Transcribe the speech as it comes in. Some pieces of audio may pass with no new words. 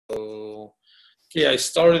Okay, I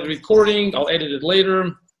started recording. I'll edit it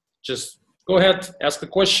later. Just go ahead, ask a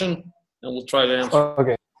question, and we'll try to answer.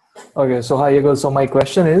 Okay. Okay. So hi, Igor. So my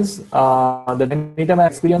question is that anytime I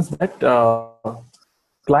experience that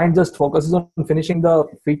client just focuses on finishing the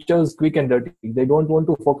features quick and dirty. They don't want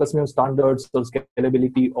to focus me on standards or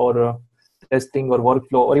scalability or testing or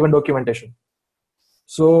workflow or even documentation.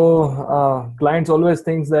 So clients always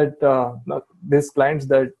thinks that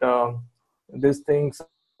these things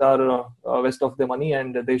are waste of their money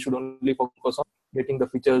and they should only focus on getting the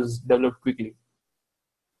features developed quickly.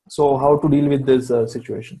 So how to deal with this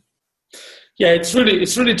situation? Yeah, it's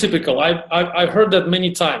really typical. I've heard that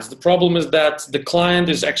many times. The problem is that the client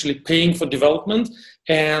is actually paying for development,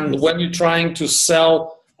 and when you're trying to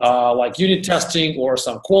sell like unit testing or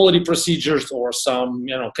some quality procedures or some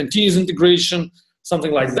continuous integration,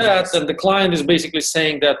 something like that, then the client is basically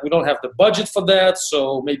saying that we don't have the budget for that,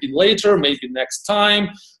 so maybe later, maybe next time,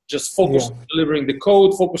 just focus on delivering the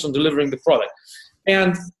code, focus on delivering the product.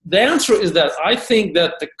 And the answer is that I think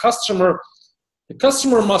that the customer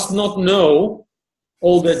must not know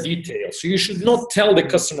all the details. So you should not tell the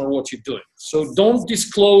customer what you're doing. So don't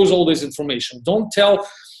disclose all this information. Don't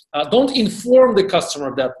inform the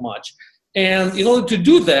customer that much. And in order to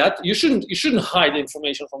do that, you shouldn't hide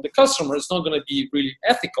information from the customer. It's not going to be really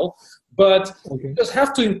ethical, but you just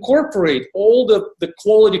have to incorporate all the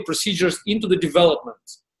quality procedures into the development.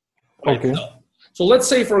 Right? Okay. So let's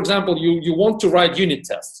say, for example, you want to write unit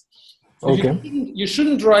tests. So you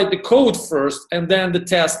shouldn't write the code first and then the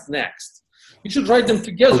test next. You should write them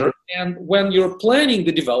together. Okay. And when you're planning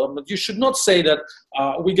the development, you should not say that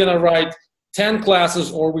we're going to write 10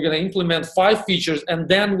 classes or we're going to implement 5 features and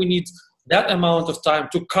then we need that amount of time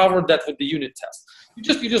to cover that with the unit test. You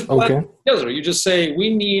just plan it together. You just say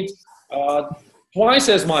we need twice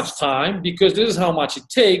as much time because this is how much it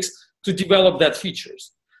takes to develop that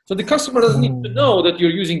features. So the customer doesn't need to know that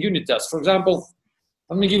you're using unit tests. For example,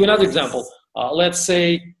 let me give you another example. Let's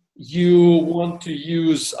say you want to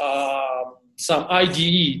use some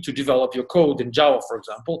IDE to develop your code in Java, for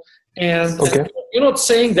example, and you're not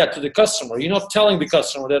saying that to the customer. You're not telling the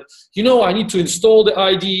customer that, I need to install the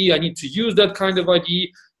IDE, I need to use that kind of IDE.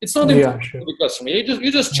 It's not important for the customer.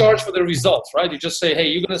 You just charge for the results, right? You just say, hey,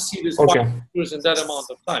 you're going to see this 5 features in that amount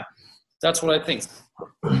of time. That's what I think.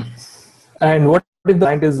 And what if the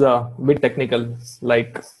client is a bit technical,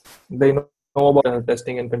 like they know about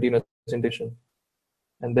testing and continuous integration,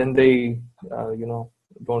 and then they,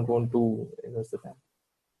 don't want to invest the time?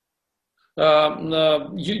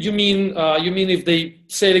 You mean if they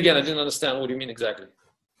say it again? I didn't understand what you mean exactly.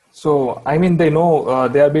 So I mean, they know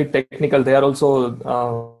they are a bit technical. They are also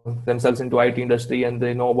themselves into IT industry, and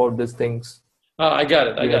they know about these things. I got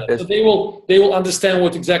it. So they will understand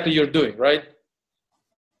what exactly you're doing, right?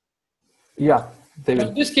 Yeah.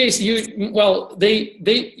 In this case,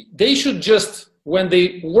 they should just, when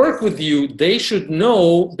they work with you, they should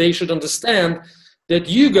understand that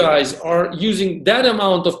you guys are using that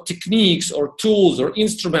amount of techniques or tools or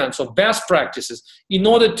instruments or best practices in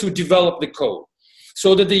order to develop the code.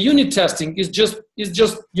 So that the unit testing is just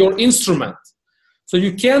your instrument. So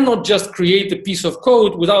you cannot just create a piece of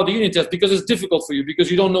code without the unit test because it's difficult for you because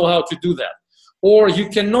you don't know how to do that. Or you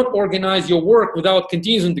cannot organize your work without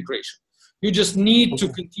continuous integration. You just need to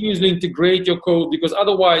continuously integrate your code because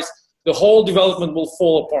otherwise the whole development will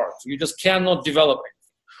fall apart. You just cannot develop it.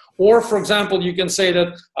 Or, for example, you can say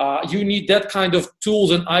that you need that kind of tools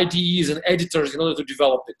and IDEs and editors in order to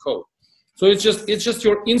develop the code. So it's just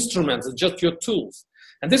your instruments, it's just your tools.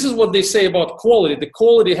 And this is what they say about quality. The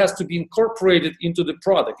quality has to be incorporated into the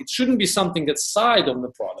product. It shouldn't be something that's side on the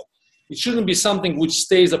product. It shouldn't be something which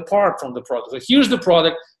stays apart from the product. So here's the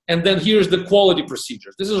product, and then here's the quality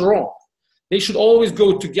procedures. This is wrong. They should always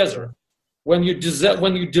go together. When you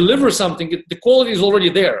deliver something, the quality is already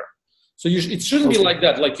there. So it shouldn't be like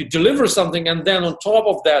that. Like you deliver something and then on top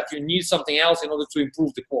of that, you need something else in order to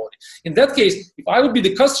improve the quality. In that case, if I would be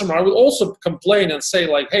the customer, I would also complain and say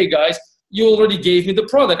like, hey guys, you already gave me the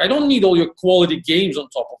product. I don't need all your quality games on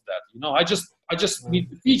top of that. I just need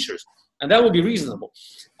the features, and that would be reasonable.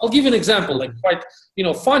 I'll give you an example, like quite,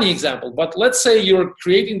 funny example, but let's say you're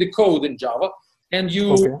creating the code in Java and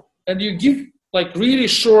you give like really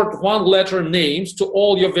short 1-letter names to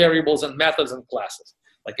all your variables and methods and classes.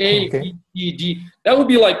 Like A, B, C, D. That would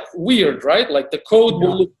be like weird, right? Like the code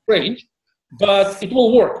will look strange, but it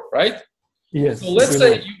will work, right? Yes. So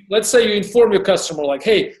let's say you inform your customer like,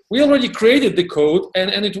 hey, we already created the code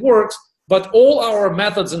and it works, but all our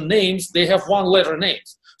methods and names, they have 1-letter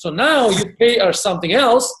names. So now you pay us something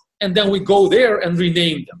else, and then we go there and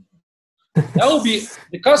rename them. That would be,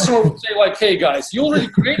 the customer would say like, hey guys, you already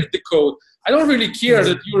created the code, I don't really care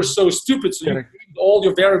that you're so stupid, so you Correct. read all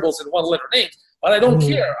your variables in one letter names, but I don't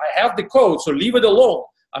care. I have the code, so leave it alone.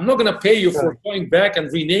 I'm not going to pay you for going back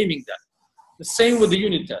and renaming that. The same with the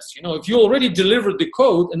unit test. You know, if you already delivered the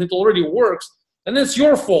code and it already works, then it's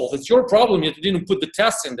your fault. It's your problem that you didn't put the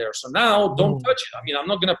tests in there. So now don't touch it. I mean, I'm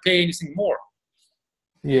not going to pay anything more.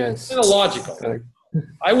 Yes. It's illogical. Correct.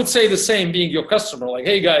 I would say the same being your customer. Like,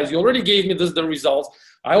 hey guys, you already gave me the results.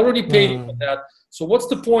 I already paid you for that. So what's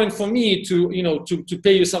the point for me to, you know, to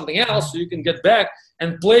pay you something else so you can get back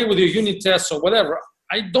and play with your unit tests or whatever?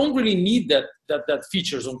 I don't really need that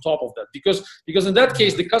features on top of that because in that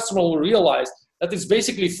case the customer will realize that it's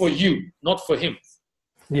basically for you, not for him.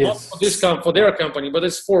 Yes. Not for this for their company, but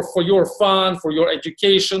it's for your fun, for your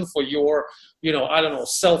education, for your, you know, I don't know,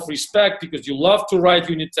 self-respect, because you love to write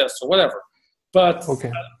unit tests or whatever. But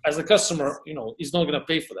as a customer, you know, he's not going to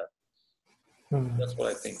pay for that. That's what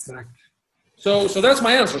I think. Correct. So that's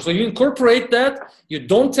my answer. So you incorporate that. You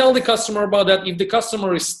don't tell the customer about that. If the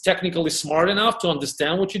customer is technically smart enough to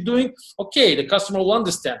understand what you're doing, okay, the customer will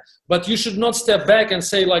understand. But you should not step back and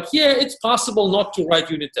say like, yeah, it's possible not to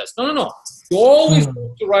write unit tests. No. You always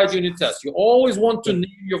want to write unit tests. You always want to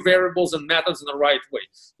name your variables and methods in the right way.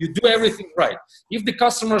 You do everything right. If the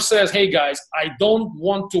customer says, hey guys, I don't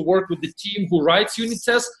want to work with the team who writes unit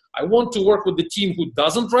tests, I want to work with the team who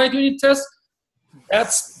doesn't write unit tests,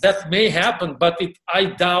 that may happen, but I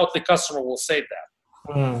doubt the customer will say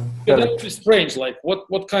that. That would be strange. Like,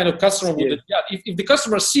 what kind of customer would it? Yeah, if the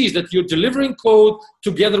customer sees that you're delivering code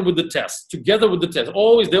together with the test,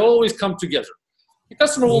 they always come together. The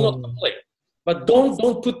customer will not complain. But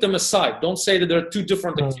don't put them aside. Don't say that they're two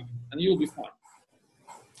different activities, and you'll be fine.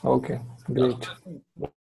 Okay, great.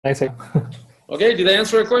 Nice. Okay, did I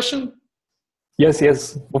answer your question?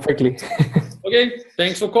 Yes, perfectly. Okay,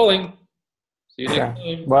 thanks for calling. See you next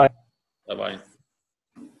time. Bye. Bye-bye.